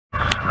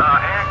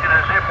acted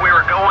as if we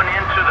were going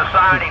into the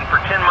siding for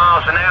 10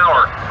 miles an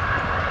hour.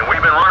 And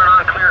we've been running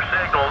on clear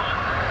signals.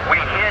 We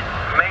hit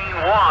main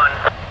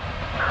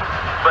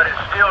 1, but it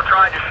still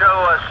tried to show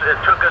us, it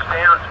took us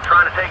down,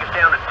 trying to take us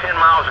down to 10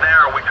 miles an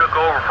hour. We took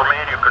over for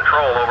manual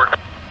control, over.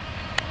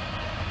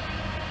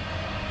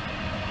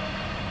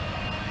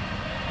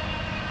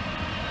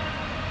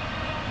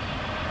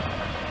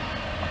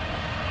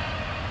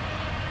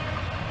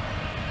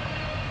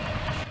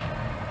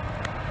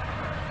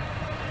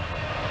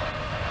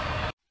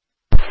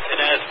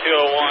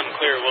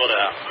 Clear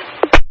Wilda.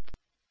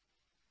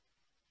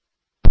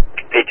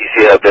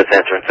 PTC have this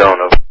entrance on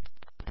over.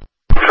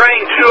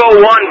 Train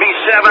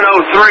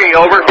 201B703,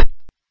 over.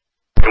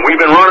 And we've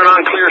been running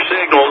on clear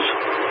signals.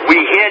 We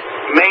hit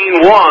main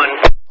 1,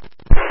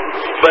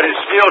 but it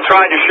still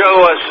tried to show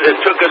us, it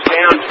took us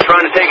down,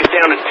 trying to take us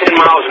down to 10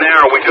 miles an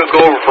hour. We took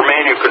over for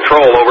manual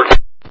control, over.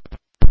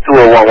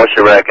 201, what's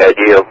your rack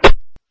ID?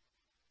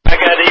 Rack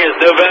ID is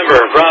November,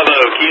 Bravo,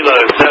 Kilo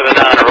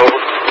 79, over.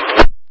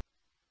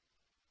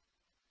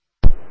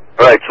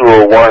 Alright,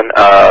 201,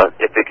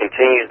 if it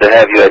continues to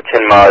have you at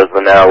 10 miles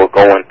an hour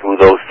going through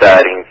those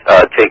sidings,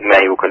 take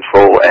manual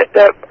control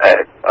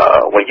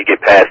when you get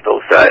past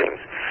those sidings.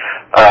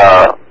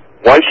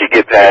 Once you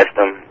get past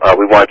them,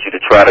 we want you to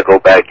try to go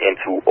back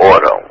into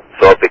auto.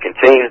 So if it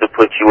continues to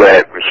put you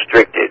at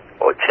restricted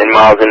or 10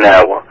 miles an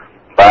hour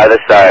by the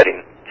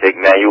siding, take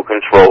manual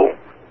control.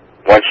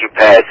 Once you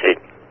pass it,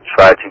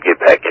 try to